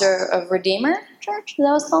and pastor of Redeemer Church. Is that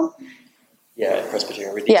what it's called? Yeah,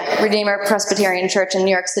 Presbyterian Redeemer. Yeah, Redeemer Presbyterian Church in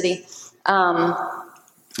New York City,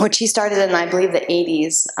 which he started in, I believe, the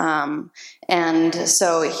 80s. And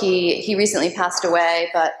so he recently passed away,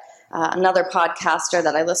 but another podcaster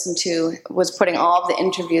that I listened to was putting all of the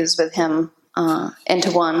interviews with him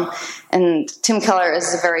into one. And Tim Keller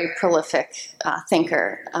is a very prolific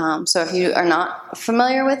thinker. So if you are not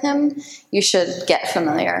familiar with him, you should get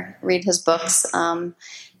familiar. Read his books.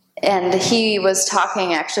 And he was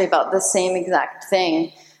talking actually about the same exact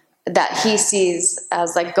thing that he sees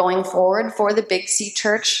as like going forward for the Big C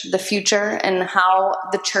Church, the future, and how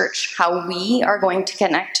the church, how we are going to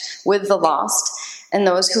connect with the lost and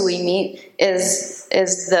those who we meet is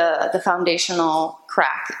the foundational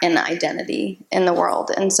crack in identity in the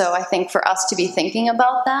world. And so I think for us to be thinking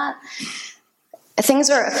about that, things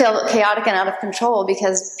feel chaotic and out of control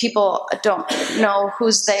because people don't know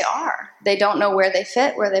whose they are. They don't know where they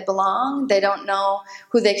fit, where they belong. They don't know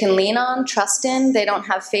who they can lean on, trust in. They don't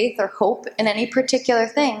have faith or hope in any particular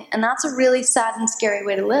thing. And that's a really sad and scary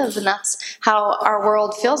way to live. And that's how our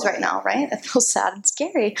world feels right now, right? It feels sad and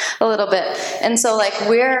scary a little bit. And so, like,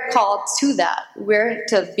 we're called to that. We're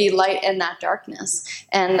to be light in that darkness.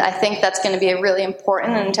 And I think that's going to be a really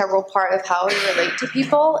important and integral part of how we relate to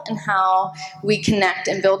people and how we connect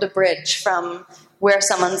and build a bridge from where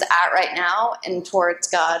someone's at right now and towards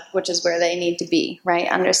God, which is where they need to be, right?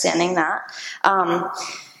 Understanding that.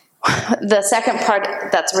 The second part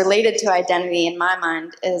that's related to identity in my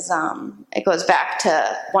mind is it goes back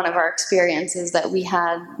to one of our experiences that we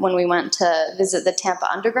had when we went to visit the Tampa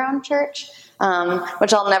Underground Church,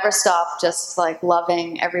 which I'll never stop just like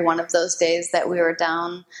loving every one of those days that we were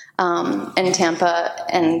down in Tampa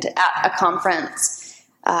and at a conference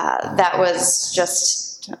that was just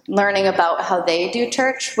learning about how they do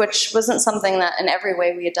church, which wasn't something that in every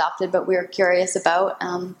way we adopted, but we were curious about.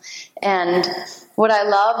 And what I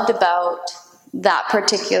loved about that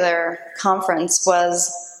particular conference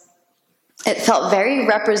was it felt very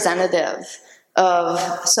representative of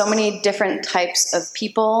so many different types of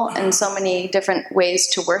people and so many different ways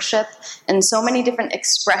to worship and so many different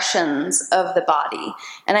expressions of the body.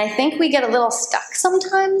 And I think we get a little stuck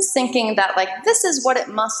sometimes thinking that, like, this is what it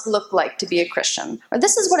must look like to be a Christian, or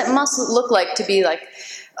this is what it must look like to be like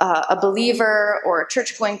a believer or a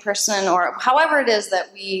church-going person, or however it is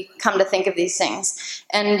that we come to think of these things.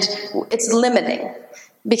 And it's limiting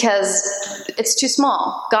because it's too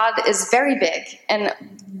small. God is very big and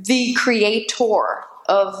the creator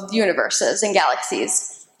of universes and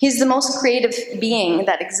galaxies. He's the most creative being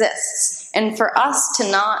that exists. And for us to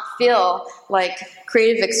not feel like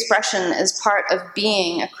creative expression is part of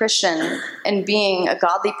being a Christian and being a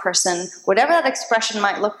godly person, whatever that expression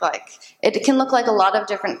might look like, it can look like a lot of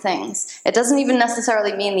different things. It doesn't even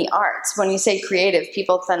necessarily mean the arts. When you say creative,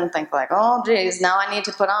 people then think like, oh, geez, now I need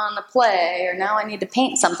to put on a play, or now I need to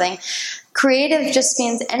paint something. Creative just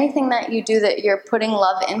means anything that you do that you're putting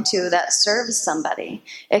love into that serves somebody.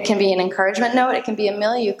 It can be an encouragement note. It can be a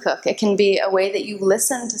meal you cook. It can be a way that you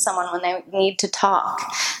listen to someone when they need to talk.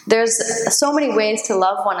 There's so many ways to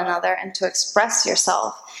love one another and to express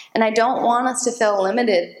yourself. And I don't want us to feel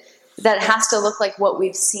limited that it has to look like what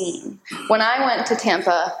we've seen. When I went to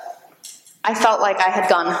Tampa, I felt like I had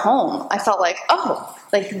gone home. I felt like, oh,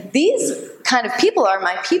 like these kind of people are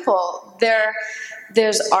my people.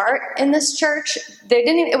 There's art in this church.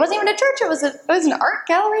 It wasn't even a church. It was an art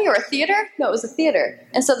gallery or a theater. No, it was a theater.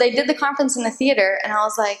 And so they did the conference in the theater, and I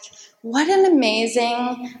was like, what an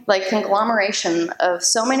amazing like conglomeration of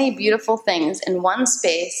so many beautiful things in one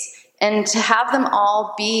space, and to have them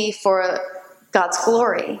all be for God's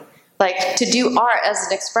glory. Like, to do art as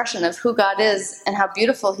an expression of who God is and how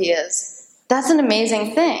beautiful he is, that's an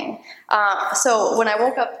amazing thing. So when I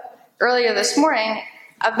woke up earlier this morning,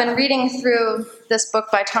 I've been reading through this book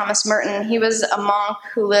by Thomas Merton. He was a monk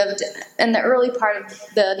who lived in the early part of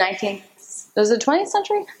the 20th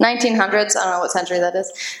century? 1900s, I don't know what century that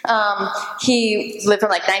is. He lived from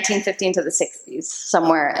like 1915 to the 60s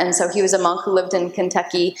somewhere, and so he was a monk who lived in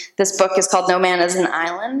Kentucky. This book is called No Man is an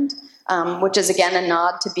Island, which is again a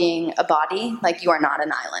nod to being a body. Like, you are not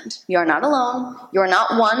an island. You are not alone. You are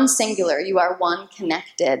not one singular. You are one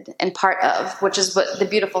connected and part of, which is what the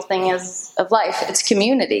beautiful thing is of life. It's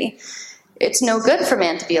community. It's no good for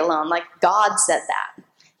man to be alone. Like, God said that.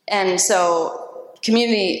 And so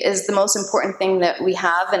community is the most important thing that we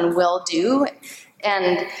have and will do.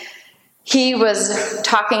 And he was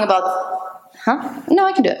talking about, No,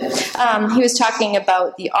 I can do it. He was talking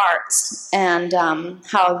about the arts and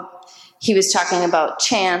how he was talking about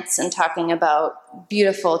chants and talking about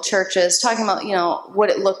beautiful churches, talking about,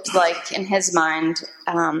 what it looked like in his mind.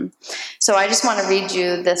 So I just want to read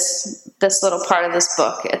you this little part of this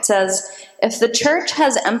book. It says, if the church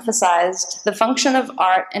has emphasized the function of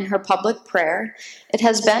art in her public prayer, it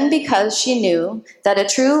has been because she knew that a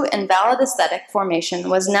true and valid aesthetic formation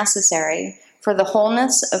was necessary for the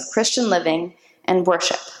wholeness of Christian living and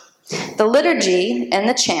worship. The liturgy and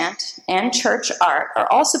the chant and church art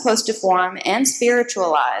are all supposed to form and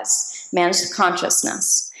spiritualize man's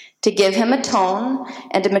consciousness, to give him a tone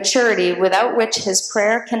and a maturity without which his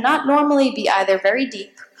prayer cannot normally be either very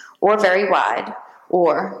deep or very wide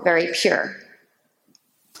or very pure.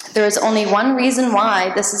 There is only one reason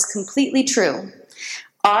why this is completely true.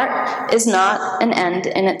 Art is not an end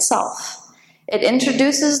in itself. It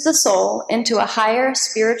introduces the soul into a higher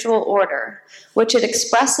spiritual order, which it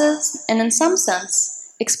expresses and in some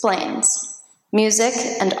sense explains. Music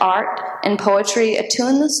and art and poetry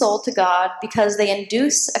attune the soul to God because they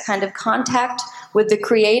induce a kind of contact with the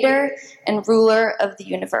creator and ruler of the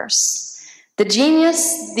universe. The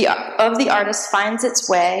genius of the artist finds its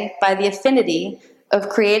way by the affinity of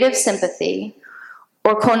creative sympathy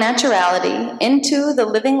or connaturality into the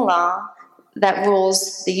living law that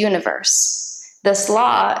rules the universe. This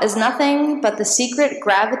law is nothing but the secret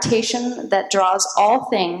gravitation that draws all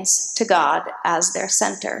things to God as their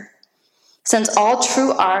center. Since all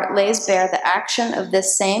true art lays bare the action of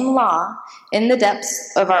this same law in the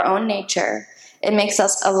depths of our own nature, it makes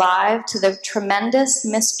us alive to the tremendous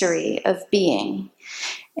mystery of being,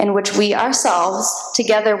 in which we ourselves,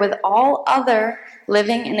 together with all other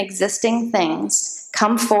living and existing things,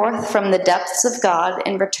 come forth from the depths of God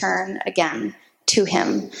and return again to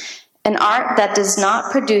Him. An art that does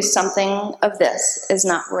not produce something of this is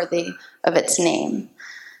not worthy of its name.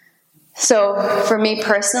 So for me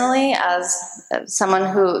personally, as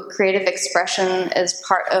someone who creative expression is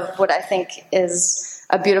part of what I think is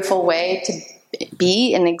a beautiful way to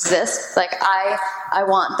be and exist, like I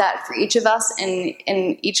want that for each of us in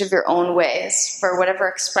each of your own ways, for whatever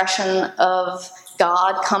expression of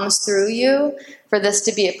God comes through you, for this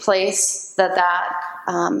to be a place that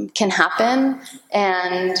can happen,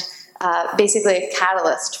 and basically a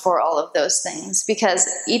catalyst for all of those things, because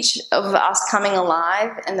each of us coming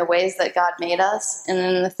alive in the ways that God made us and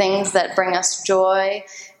in the things that bring us joy,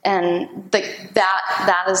 and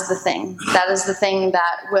that is the thing. That is the thing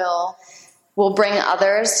that will bring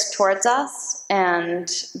others towards us, and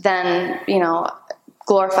then,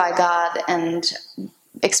 glorify God and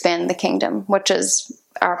expand the kingdom, which is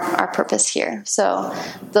our purpose here. So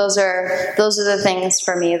those are the things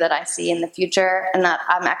for me that I see in the future, and that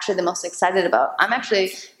I'm actually the most excited about. I'm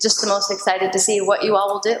actually just the most excited to see what you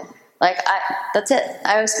all will do. That's it.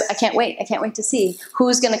 I can't wait. I can't wait to see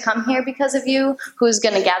who's going to come here because of you, who's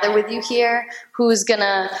going to gather with you here, who's going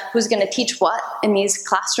to teach what in these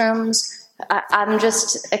classrooms. I'm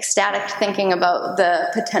just ecstatic thinking about the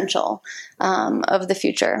potential of the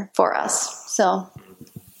future for us. So,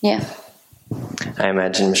 yeah. I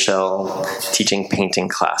imagine Michelle teaching painting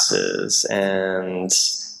classes and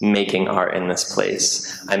making art in this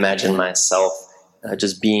place. I imagine myself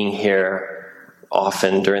just being here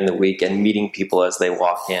often during the week and meeting people as they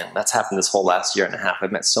walk in. That's happened this whole last year and a half.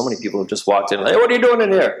 I've met so many people who've just walked in, like, "Hey, what are you doing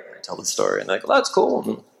in here?" I tell the story, and they're like, "Well, that's cool."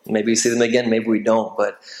 And maybe we see them again, maybe we don't,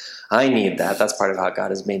 but I need that. That's part of how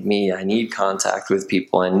God has made me. I need contact with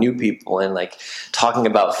people and new people, and talking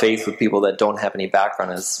about faith with people that don't have any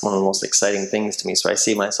background is one of the most exciting things to me. So I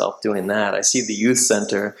see myself doing that. I see the youth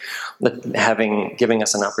center giving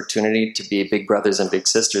us an opportunity to be big brothers and big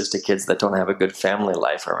sisters to kids that don't have a good family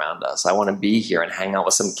life around us. I want to be here and hang out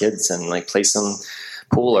with some kids and play some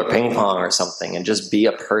pool or ping pong or something and just be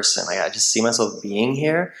a person. I just see myself being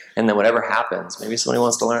here, and then whatever happens, maybe somebody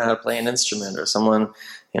wants to learn how to play an instrument, or someone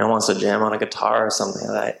wants to jam on a guitar or something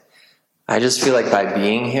like that. I just feel like by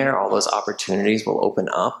being here, all those opportunities will open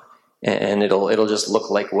up, and it'll just look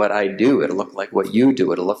like what I do. It'll look like what you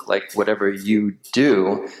do. It'll look like whatever you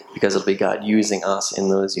do, because it'll be God using us in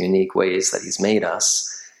those unique ways that He's made us.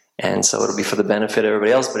 And so it'll be for the benefit of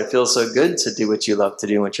everybody else, but it feels so good to do what you love to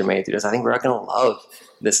do and what you're made to do. I think we're going to love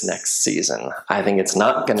this next season. I think it's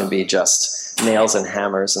not going to be just nails and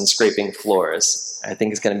hammers and scraping floors. I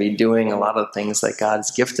think it's going to be doing a lot of things that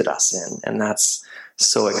God's gifted us in, and that's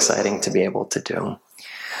so exciting to be able to do.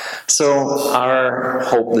 So our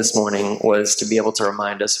hope this morning was to be able to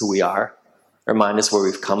remind us who we are, remind us where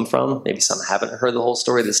we've come from. Maybe some haven't heard the whole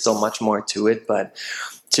story. There's still much more to it, but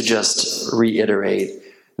to just reiterate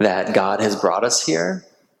that God has brought us here,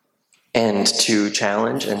 and to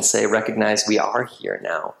challenge and say, recognize we are here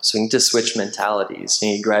now. So we need to switch mentalities.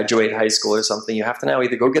 You graduate high school or something, you have to now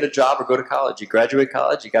either go get a job or go to college. You graduate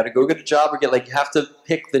college, you got to go get a job or you have to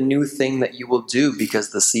pick the new thing that you will do, because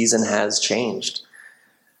the season has changed.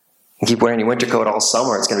 You keep wearing your winter coat all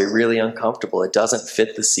summer, it's going to be really uncomfortable. It doesn't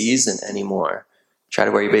fit the season anymore. Try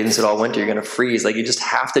to wear your bathing suit all winter, you're going to freeze. You just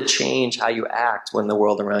have to change how you act when the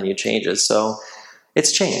world around you changes. So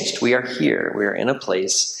it's changed. We are here. We are in a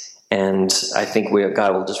place. And I think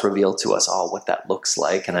God will just reveal to us all what that looks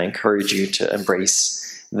like. And I encourage you to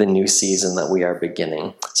embrace the new season that we are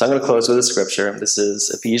beginning. So I'm going to close with a scripture. This is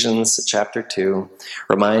Ephesians chapter 2.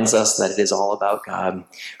 Reminds us that it is all about God.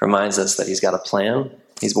 Reminds us that He's got a plan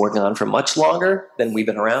He's been working on for much longer than we've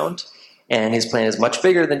been around. And His plan is much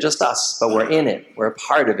bigger than just us, but we're in it. We're a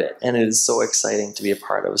part of it. And it is so exciting to be a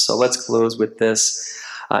part of. So let's close with this.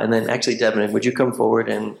 And then actually, Devin, would you come forward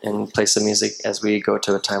and play some music as we go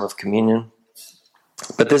to a time of communion?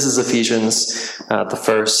 But this is Ephesians, the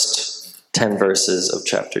first 10 verses of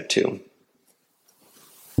chapter 2.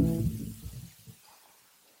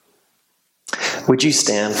 Would you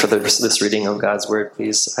stand for this reading of God's Word,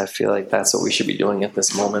 please? I feel like that's what we should be doing at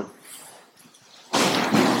this moment.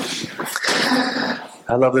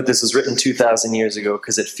 I love that this was written 2,000 years ago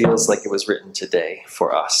because it feels like it was written today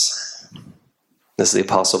for us. This is the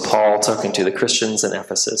Apostle Paul talking to the Christians in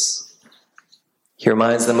Ephesus. He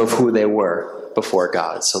reminds them of who they were before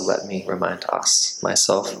God. So let me remind us,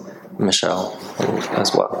 myself, Michelle,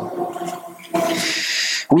 as well.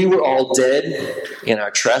 We were all dead in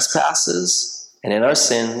our trespasses and in our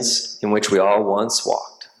sins in which we all once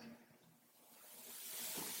walked.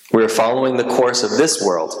 We were following the course of this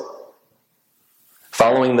world,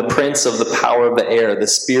 following the prince of the power of the air, the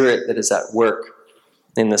spirit that is at work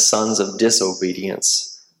in the sons of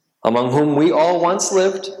disobedience, among whom we all once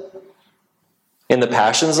lived, in the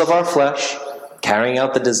passions of our flesh, carrying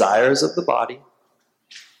out the desires of the body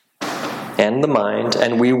and the mind,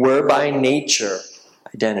 and we were by nature,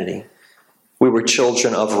 identity, we were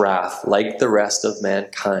children of wrath, like the rest of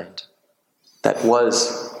mankind. That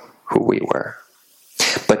was who we were.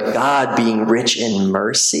 But God, being rich in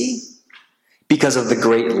mercy, because of the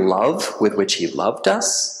great love with which he loved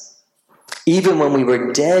us, even when we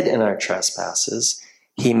were dead in our trespasses,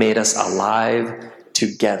 he made us alive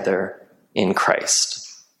together in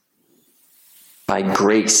Christ. By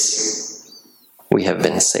grace, we have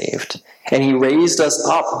been saved. And he raised us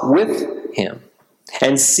up with him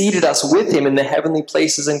and seated us with him in the heavenly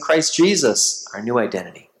places in Christ Jesus, our new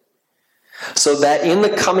identity, so that in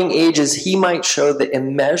the coming ages he might show the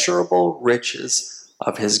immeasurable riches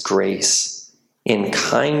of his grace in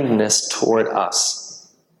kindness toward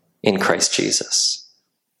us in Christ Jesus.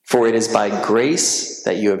 For it is by grace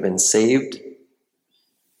that you have been saved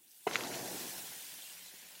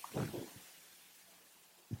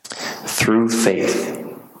through faith.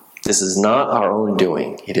 This is not our own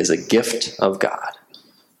doing. It is a gift of God,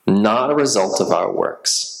 not a result of our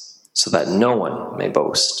works, so that no one may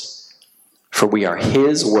boast. For we are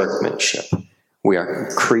his workmanship. We are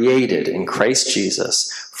created in Christ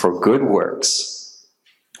Jesus for good works,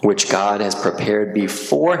 which God has prepared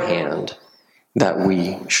beforehand that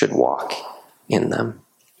we should walk in them.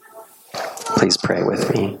 Please pray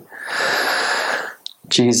with me.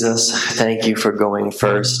 Jesus, thank you for going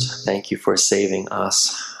first. Thank you for saving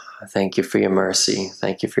us. Thank you for your mercy.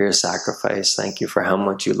 Thank you for your sacrifice. Thank you for how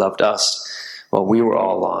much you loved us while we were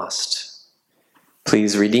all lost.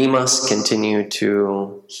 Please redeem us, continue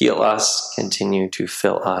to heal us, continue to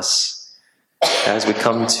fill us as we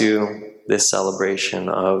come to this celebration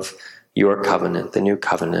of your covenant, the new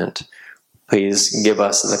covenant. Please give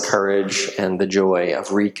us the courage and the joy of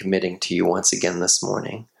recommitting to you once again this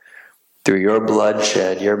morning. Through your blood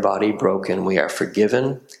shed, your body broken, we are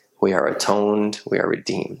forgiven, we are atoned, we are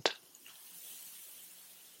redeemed.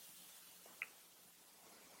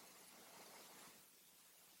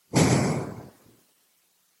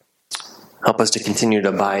 Help us to continue to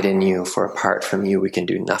abide in you, for apart from you we can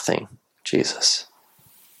do nothing, Jesus.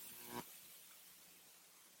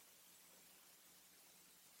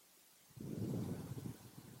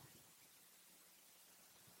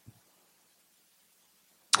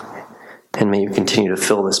 And may you continue to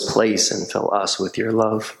fill this place and fill us with your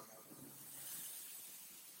love.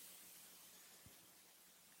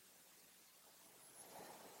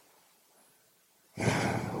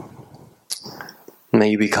 May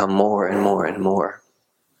you become more and more and more.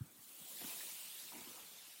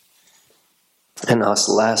 And us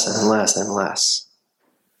less and less and less.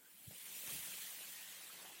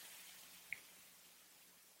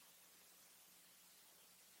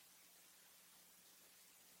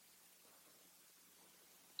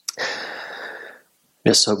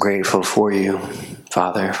 Just so grateful for you,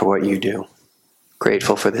 Father, for what you do.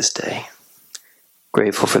 Grateful for this day.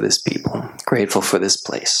 Grateful for this people. Grateful for this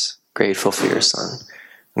place. Grateful for your Son.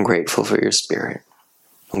 I'm grateful for your Spirit.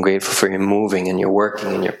 I'm grateful for your moving and your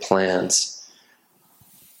working and your plans.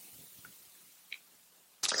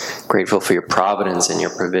 Grateful for your providence and your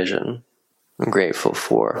provision. I'm grateful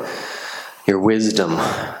for your wisdom.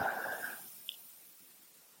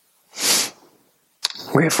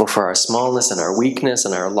 Grateful for our smallness and our weakness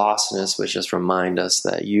and our lostness, which just remind us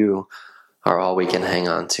that you are all we can hang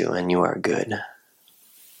on to and you are good.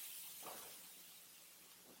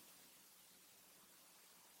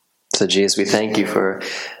 So Jesus, we thank you for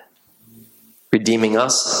redeeming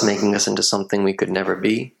us, making us into something we could never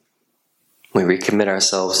be. We recommit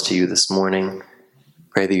ourselves to you this morning.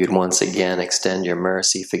 Pray that you'd once again extend your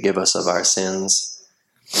mercy, forgive us of our sins.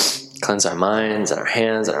 Cleanse our minds and our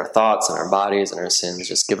hands and our thoughts and our bodies and our sins.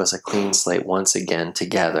 Just give us a clean slate once again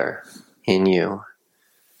together in you.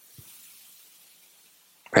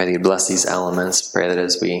 Pray that you bless these elements. Pray that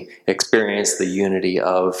as we experience the unity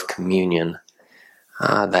of communion,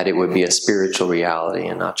 that it would be a spiritual reality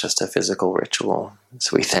and not just a physical ritual.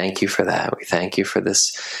 So we thank you for that. We thank you for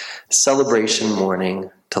this celebration morning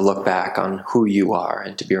to look back on who you are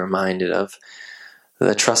and to be reminded of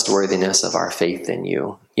the trustworthiness of our faith in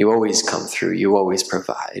you. You always come through. You always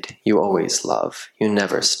provide. You always love. You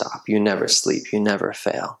never stop. You never sleep. You never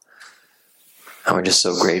fail. And we're just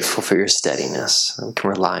so grateful for your steadiness. We can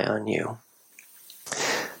rely on you.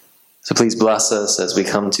 So please bless us as we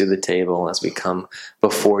come to the table, as we come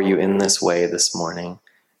before you in this way this morning.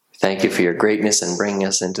 Thank you for your greatness in bringing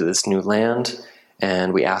us into this new land,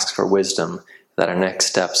 and we ask for wisdom that our next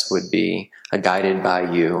steps would be guided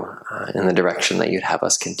by you in the direction that you'd have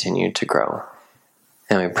us continue to grow.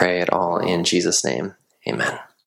 And we pray it all in Jesus' name. Amen.